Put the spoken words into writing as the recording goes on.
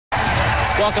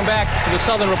Welcome back to the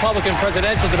Southern Republican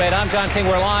presidential debate. I'm John King.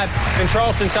 We're live in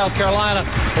Charleston, South Carolina.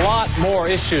 A lot more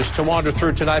issues to wander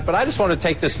through tonight, but I just want to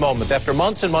take this moment. After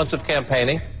months and months of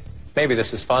campaigning, maybe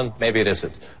this is fun, maybe it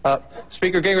isn't.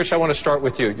 Speaker Gingrich, I want to start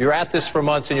with you. You're at this for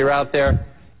months and you're out there.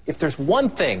 If there's one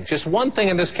thing, just one thing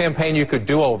in this campaign you could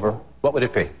do over, what would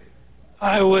it be?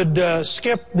 I would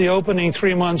skip the opening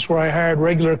 3 months where I hired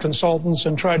regular consultants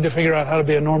and tried to figure out how to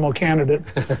be a normal candidate.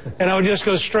 And I would just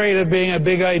go straight at being a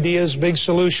big ideas, big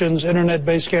solutions,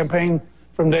 internet-based campaign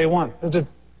from day one. It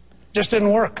just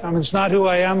didn't work. I mean, it's not who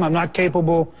I am. I'm not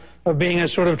capable of being a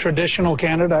sort of traditional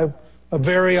candidate. I'm a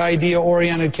very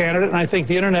idea-oriented candidate, and I think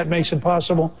the internet makes it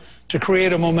possible to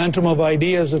create a momentum of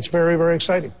ideas that's very, very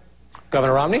exciting.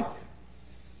 Governor Romney?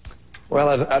 Well,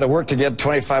 I'd have worked to get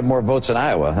 25 more votes in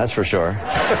Iowa, that's for sure.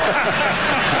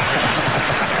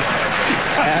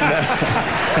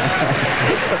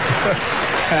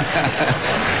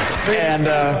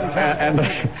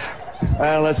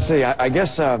 Let's see. I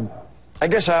guess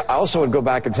I also would go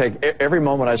back and take every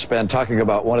moment I spent talking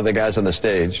about one of the guys on the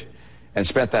stage and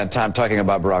spent that time talking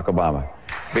about Barack Obama,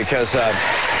 because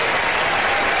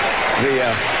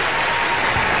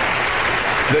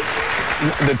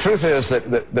the truth is that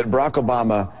Barack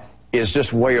Obama is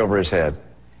just way over his head,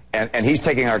 and he's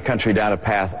taking our country down a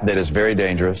path that is very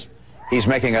dangerous. He's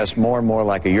making us more and more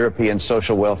like a European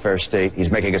social welfare state.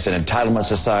 He's making us an entitlement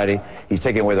society. He's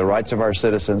taking away the rights of our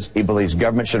citizens. He believes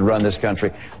government should run this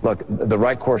country. Look, the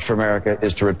right course for America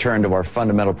is to return to our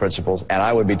fundamental principles, and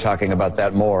I would be talking about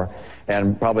that more,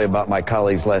 and probably about my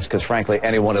colleagues less, because frankly,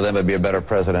 any one of them would be a better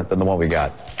president than the one we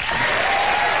got.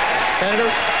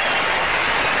 Senator?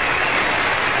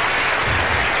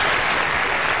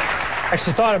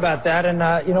 Actually thought about that,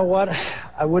 and you know what?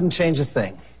 I wouldn't change a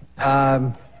thing.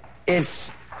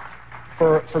 It's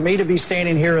for me to be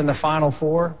standing here in the Final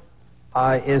Four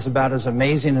is about as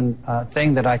amazing a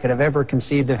thing that I could have ever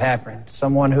conceived of happening.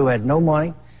 Someone who had no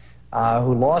money,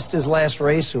 who lost his last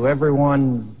race, who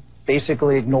everyone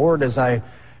basically ignored as I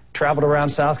traveled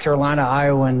around South Carolina,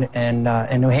 Iowa, and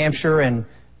New Hampshire, and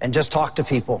just talked to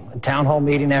people. A town hall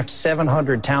meeting after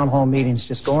 700 town hall meetings,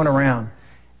 just going around.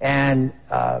 And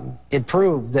it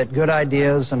proved that good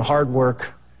ideas and hard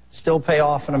work still pay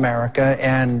off in America,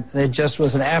 and it just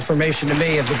was an affirmation to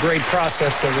me of the great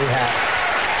process that we have.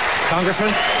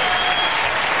 Congressman?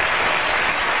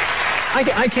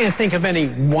 I can't think of any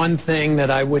one thing that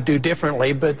I would do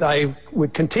differently, but I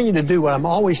would continue to do what I'm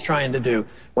always trying to do.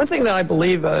 One thing that I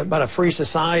believe about a free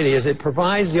society is it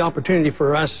provides the opportunity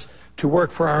for us to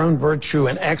work for our own virtue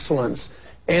and excellence.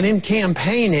 And in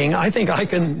campaigning, I think I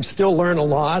can still learn a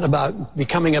lot about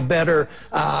becoming a better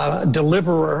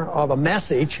deliverer of a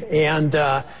message. And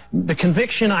the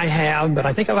conviction I have, but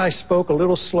I think if I spoke a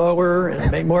little slower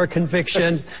and made more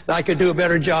conviction, that I could do a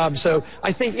better job. So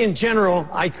I think in general,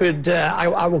 I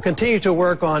will continue to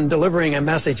work on delivering a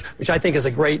message, which I think is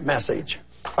a great message.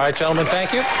 All right, gentlemen,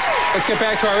 thank you. Let's get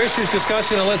back to our issues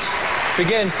discussion, and let's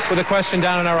begin with a question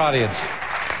down in our audience.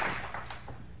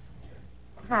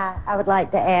 Hi, I would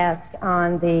like to ask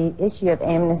on the issue of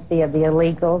amnesty of the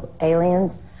illegal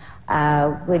aliens,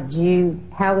 how would you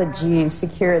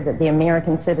secure that the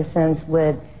American citizens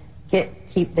would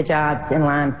keep the jobs in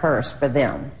line first for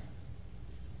them?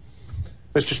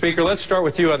 Mr. Speaker, let's start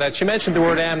with you on that. You mentioned the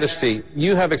word amnesty.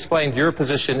 You have explained your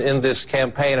position in this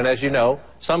campaign, and as you know,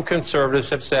 some conservatives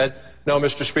have said, no,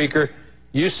 Mr. Speaker,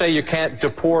 you say you can't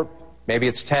deport. Maybe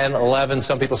it's 10, 11,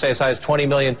 some people say as high as 20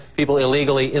 million people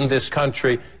illegally in this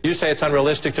country. You say it's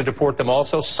unrealistic to deport them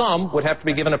also. Some would have to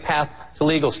be given a path to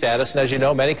legal status. And as you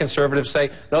know, many conservatives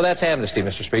say, no, that's amnesty,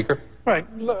 Mr. Speaker. Right.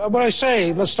 What I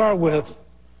say, let's start with,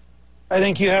 I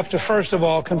think you have to, first of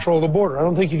all, control the border. I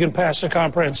don't think you can pass a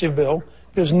comprehensive bill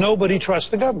because nobody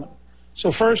trusts the government. So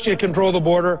first you control the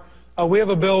border. We have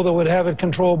a bill that would have it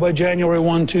controlled by January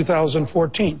 1,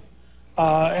 2014.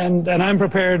 And I'm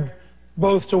prepared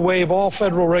both to waive all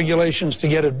federal regulations to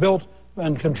get it built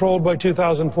and controlled by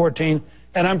 2014,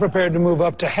 and I'm prepared to move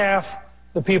up to half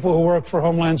the people who work for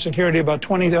Homeland Security,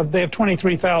 they have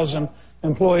 23,000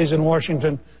 employees in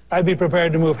Washington. I'd be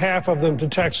prepared to move half of them to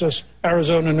Texas,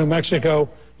 Arizona, New Mexico,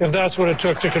 if that's what it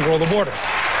took to control the border.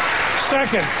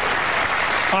 Second,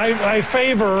 I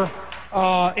favor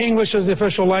English as the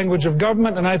official language of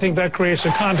government, and I think that creates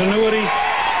a continuity.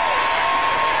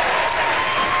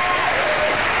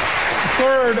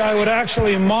 Third, I would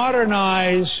actually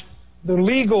modernize the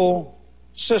legal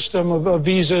system of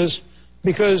visas,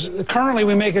 because currently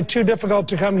we make it too difficult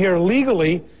to come here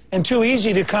legally and too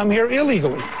easy to come here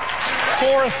illegally.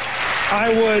 Fourth, I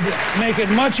would make it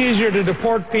much easier to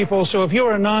deport people. So if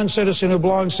you're a non-citizen who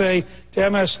belongs, say, to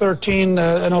MS-13,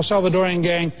 an El Salvadorian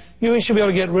gang, we should be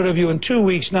able to get rid of you in 2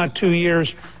 weeks, not 2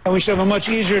 years, and we should have a much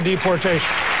easier deportation.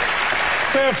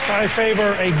 Fifth, I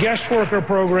favor a guest worker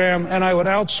program, and I would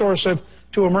outsource it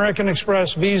to American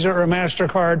Express, Visa, or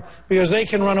MasterCard, because they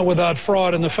can run it without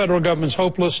fraud, and the federal government's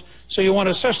hopeless. So you want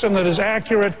a system that is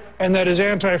accurate and that is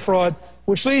anti-fraud,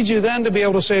 which leads you then to be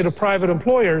able to say to private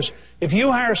employers, if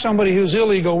you hire somebody who's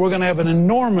illegal, we're going to have an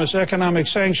enormous economic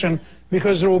sanction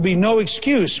because there will be no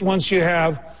excuse once you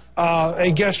have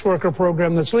a guest worker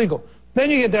program that's legal. Then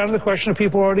you get down to the question of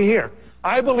people already here.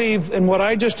 I believe in what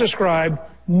I just described,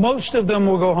 most of them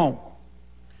will go home.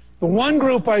 The one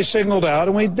group I singled out,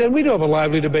 and we do have a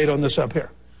lively debate on this up here,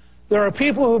 there are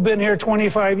people who've been here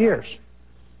 25 years.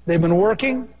 They've been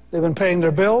working, they've been paying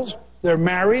their bills, they're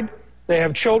married, they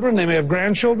have children, they may have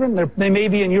grandchildren, they may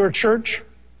be in your church.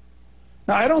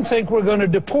 Now, I don't think we're going to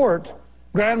deport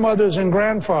grandmothers and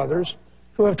grandfathers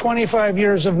who have 25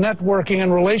 years of networking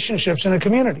and relationships in a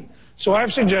community. So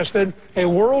I've suggested a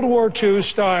World War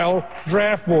II-style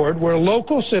draft board where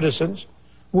local citizens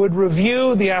would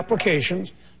review the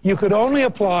applications. You could only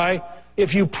apply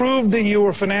if you proved that you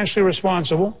were financially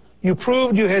responsible, you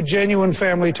proved you had genuine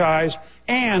family ties,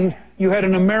 and you had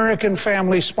an American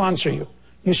family sponsor you.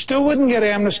 You still wouldn't get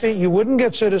amnesty, you wouldn't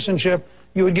get citizenship,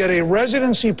 you would get a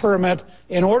residency permit.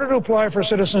 In order to apply for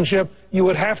citizenship, you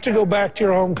would have to go back to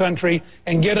your home country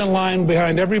and get in line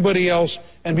behind everybody else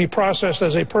and be processed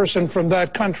as a person from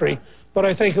that country. But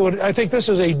I think this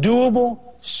is a doable,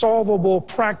 solvable,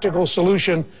 practical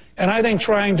solution, and I think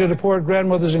trying to deport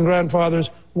grandmothers and grandfathers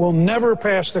will never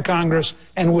pass the Congress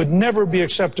and would never be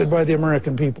accepted by the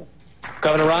American people.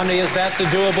 Governor Romney, is that the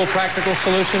doable, practical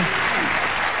solution?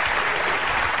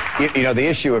 You know, the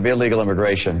issue of illegal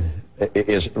immigration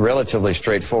is relatively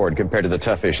straightforward compared to the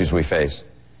tough issues we face.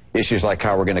 Issues like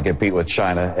how we're going to compete with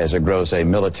China as it grows a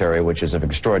military which is of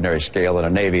extraordinary scale and a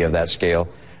navy of that scale,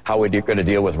 how we're going to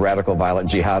deal with radical violent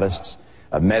jihadists,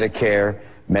 Medicare,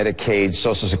 Medicaid,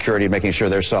 Social Security, making sure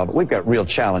they're solved. We've got real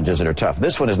challenges that are tough.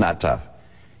 This one is not tough.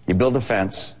 You build a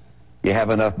fence, you have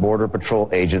enough Border Patrol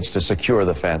agents to secure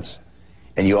the fence,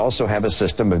 and you also have a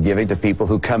system of giving to people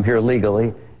who come here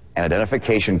legally an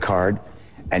identification card,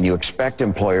 and you expect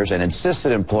employers and insist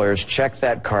that employers check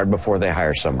that card before they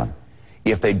hire someone.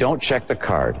 If they don't check the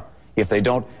card, if they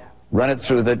don't run it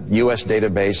through the U.S.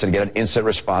 database and get an instant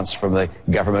response from the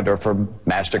government or from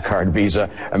MasterCard, Visa,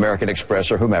 American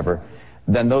Express, or whomever,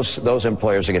 then those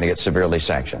employers are going to get severely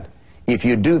sanctioned. If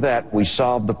you do that, we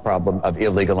solve the problem of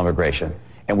illegal immigration.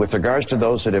 And with regards to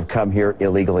those that have come here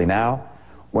illegally now,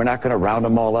 we're not going to round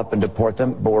them all up and deport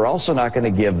them, but we're also not going to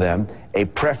give them a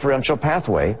preferential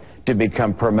pathway to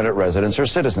become permanent residents or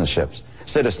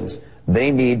citizens.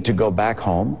 They need to go back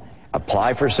home,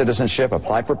 apply for citizenship,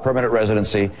 apply for permanent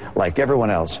residency like everyone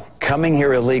else. Coming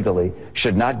here illegally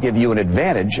should not give you an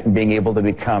advantage in being able to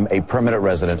become a permanent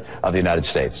resident of the United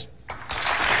States.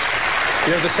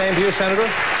 You have the same view, Senator?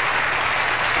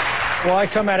 Well, I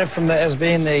come at it from as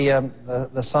being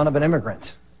the son of an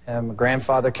immigrant. My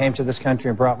grandfather came to this country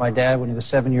and brought my dad when he was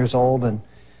 7 years old, and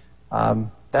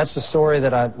that's the story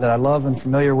that I love and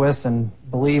familiar with, and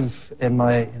believe in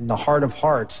the heart of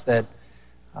hearts that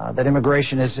that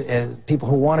immigration is people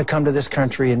who want to come to this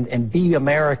country and be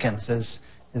Americans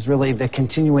is really the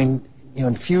continuing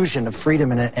infusion of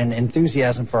freedom and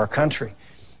enthusiasm for our country.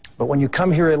 But when you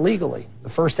come here illegally, the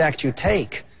first act you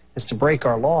take is to break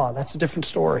our law. That's a different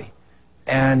story.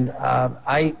 And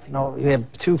we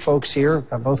have two folks here,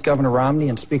 both Governor Romney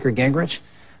and Speaker Gingrich.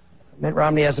 Mitt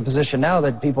Romney has a position now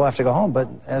that people have to go home, but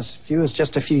as few as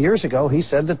just a few years ago, he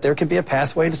said that there could be a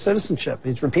pathway to citizenship.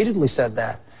 He's repeatedly said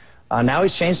that. Now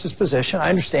he's changed his position. I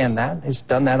understand that. He's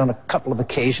done that on a couple of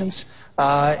occasions.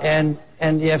 And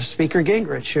you have Speaker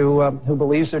Gingrich, who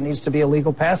believes there needs to be a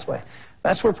legal pathway.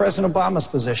 That's where President Obama's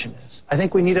position is. I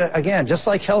think we need, again, just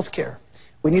like health care,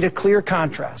 we need a clear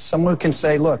contrast. Someone who can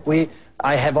say, look,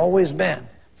 I have always been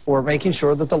for making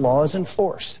sure that the law is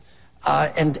enforced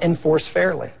and enforced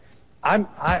fairly.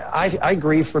 I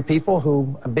grieve for people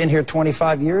who have been here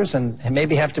 25 years and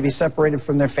maybe have to be separated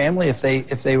from their family if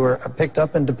they were picked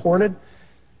up and deported.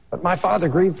 But my father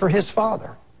grieved for his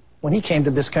father when he came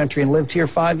to this country and lived here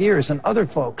 5 years, and other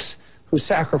folks who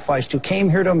sacrificed, who came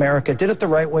here to America, did it the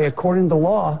right way according to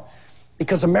law,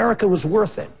 because America was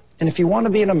worth it. And if you want to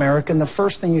be an American, the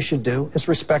first thing you should do is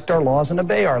respect our laws and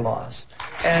obey our laws.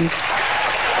 And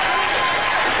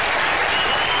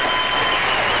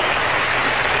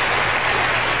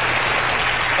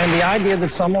the idea that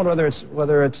someone,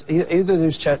 whether it's either of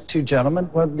these two gentlemen,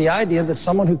 well, the idea that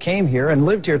someone who came here and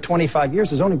lived here 25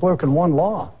 years has only broken one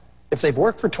law, If they've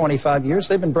worked for 25 years,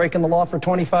 they've been breaking the law for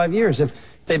 25 years.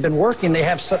 If they've been working, they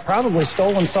have probably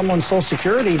stolen someone's Social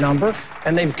Security number,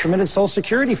 and they've committed Social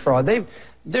Security fraud.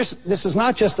 This is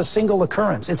not just a single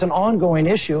occurrence. It's an ongoing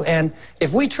issue. And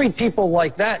if we treat people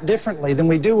like that differently than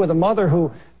we do with a mother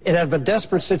who, in a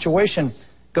desperate situation,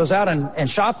 goes out and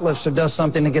shoplifts or does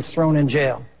something and gets thrown in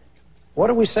jail, what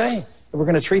do we say? That we're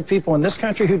going to treat people in this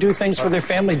country who do things for their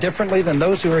family differently than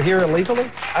those who are here illegally?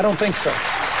 I don't think so.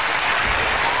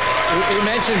 You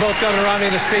mentioned both Governor Romney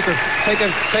and the Speaker.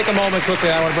 Take a moment quickly.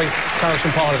 I want to bring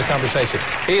Congressman Paul into the conversation.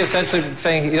 He is essentially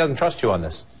saying he doesn't trust you on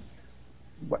this.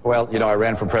 Well, you know, I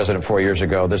ran for president 4 years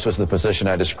ago. This was the position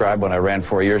I described when I ran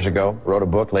 4 years ago, wrote a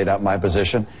book, laid out my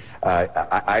position. I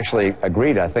actually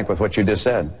agreed, I think, with what you just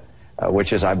said,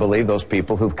 which is I believe those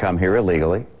people who've come here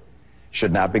illegally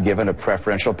should not be given a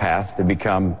preferential path to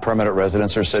become permanent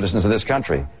residents or citizens of this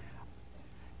country.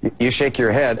 You shake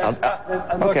your head. Look,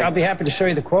 okay. I'll be happy to show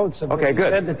you the quotes of what you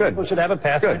said, that people should have a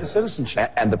pathway to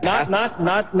citizenship. And the path,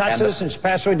 not citizenship,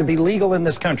 pathway to be legal in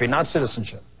this country, not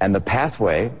citizenship. And the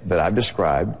pathway that I've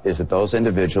described is that those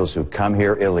individuals who come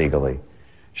here illegally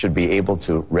should be able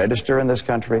to register in this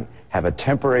country, have a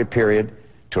temporary period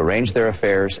to arrange their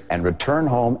affairs, and return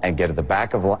home and get at the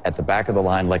back of the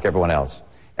line like everyone else.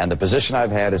 And the position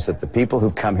I've had is that the people who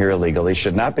come here illegally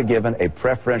should not be given a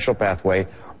preferential pathway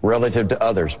relative to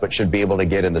others, but should be able to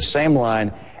get in the same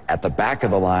line at the back of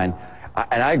the line.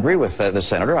 And I agree with the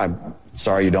senator. I'm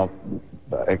sorry you don't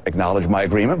acknowledge my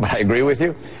agreement, but I agree with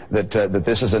you that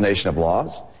this is a nation of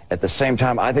laws. At the same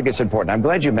time, I think it's important. I'm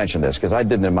glad you mentioned this because I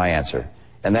didn't in my answer.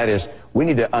 And that is, we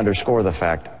need to underscore the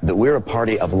fact that we're a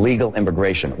party of legal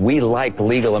immigration. We like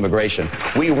legal immigration.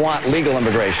 We want legal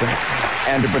immigration.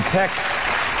 And to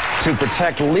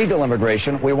protect legal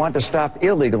immigration, we want to stop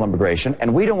illegal immigration,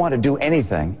 and we don't want to do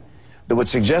anything that would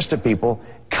suggest to people,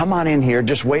 come on in here,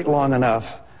 just wait long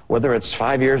enough, whether it's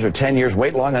 5 years or 10 years,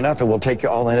 wait long enough, and we'll take you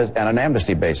all in on an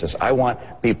amnesty basis. I want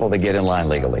people to get in line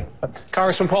legally.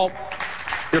 Congressman Paul,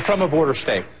 you're from a border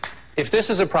state. If this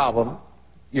is a problem,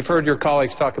 you've heard your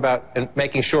colleagues talk about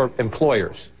making sure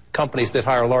employers, companies that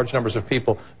hire large numbers of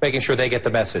people, making sure they get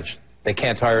the message. They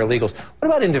can't hire illegals. What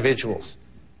about individuals?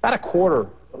 About a quarter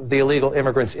of the illegal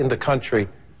immigrants in the country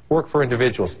work for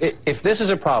individuals. If this is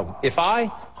a problem, if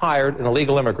I hired an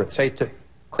illegal immigrant, say, to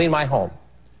clean my home,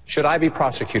 should I be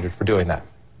prosecuted for doing that?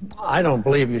 I don't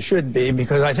believe you should be,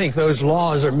 because I think those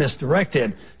laws are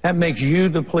misdirected. That makes you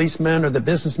the policeman, or the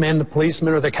businessman the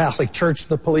policeman, or the Catholic Church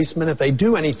the policeman if they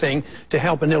do anything to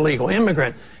help an illegal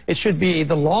immigrant. It should be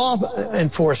the law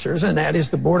enforcers, and that is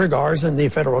the border guards and the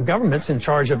federal government's in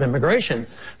charge of immigration.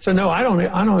 So no, I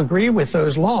don't agree with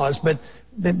those laws, but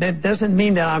that doesn't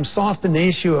mean that I'm soft in the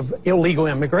issue of illegal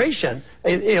immigration.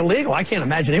 Illegal, I can't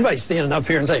imagine anybody standing up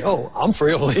here and saying, oh, I'm for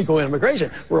illegal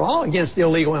immigration. We're all against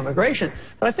illegal immigration.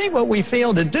 But I think what we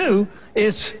fail to do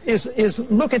is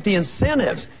look at the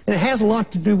incentives. And it has a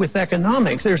lot to do with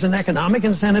economics. There's an economic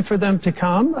incentive for them to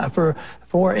come,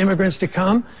 for immigrants to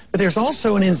come. But there's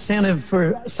also an incentive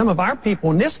for some of our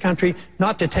people in this country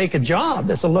not to take a job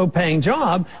that's a low-paying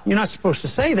job. You're not supposed to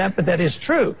say that, but that is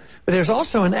true. But there's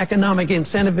also an economic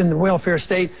incentive in the welfare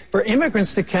state for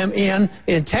immigrants to come in.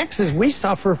 In Texas, we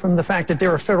suffer from the fact that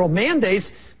there are federal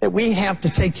mandates that we have to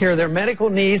take care of their medical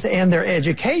needs and their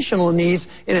educational needs,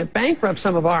 and it bankrupts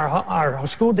some of our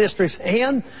school districts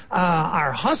and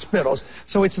our hospitals.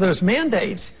 So it's those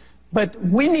mandates. But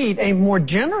we need a more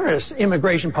generous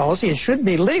immigration policy. It should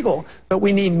be legal, but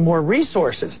we need more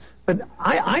resources. But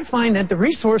I find that the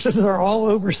resources are all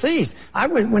overseas.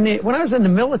 When I was in the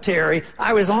military,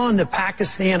 I was on the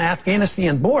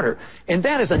Pakistan-Afghanistan border, and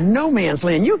that is a no-man's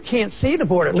land. You can't see the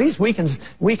border. At least we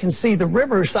can see the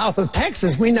river south of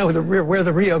Texas. We know where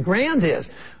the Rio Grande is.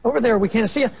 Over there, we can't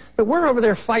see it. But we're over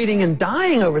there fighting and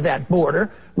dying over that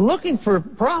border, looking for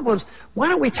problems. Why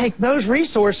don't we take those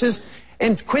resources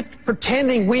and quit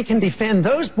pretending we can defend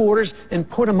those borders and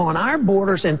put them on our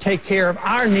borders and take care of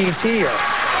our needs here?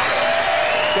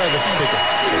 Go ahead, Mr. Speaker.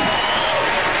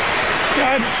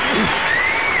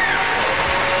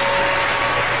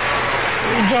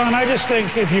 John, I just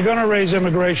think if you're going to raise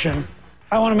immigration,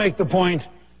 I want to make the point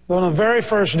that on the very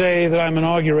first day that I'm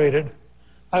inaugurated,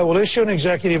 I will issue an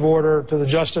executive order to the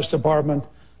Justice Department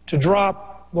to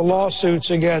drop the lawsuits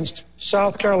against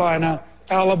South Carolina,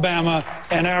 Alabama,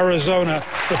 and Arizona.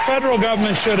 The federal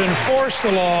government should enforce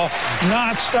the law,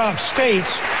 not stop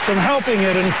states from helping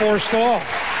it enforce the law.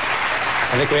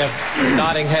 I think we have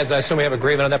nodding heads. I assume we have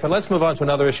agreement on that. But let's move on to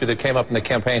another issue that came up in the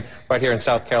campaign right here in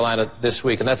South Carolina this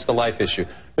week, and that's the life issue.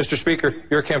 Mr. Speaker,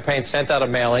 your campaign sent out a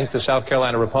mailing to South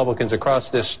Carolina Republicans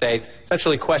across this state,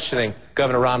 essentially questioning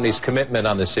Governor Romney's commitment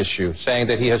on this issue, saying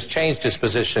that he has changed his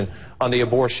position on the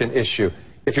abortion issue.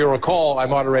 If you recall, I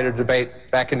moderated a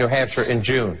debate back in New Hampshire in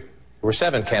June. There were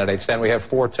 7 candidates then. We have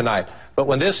 4 tonight. But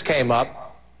when this came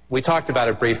up, we talked about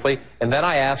it briefly, and then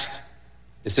I asked,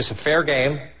 is this a fair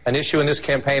game, an issue in this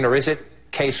campaign, or is it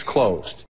case closed?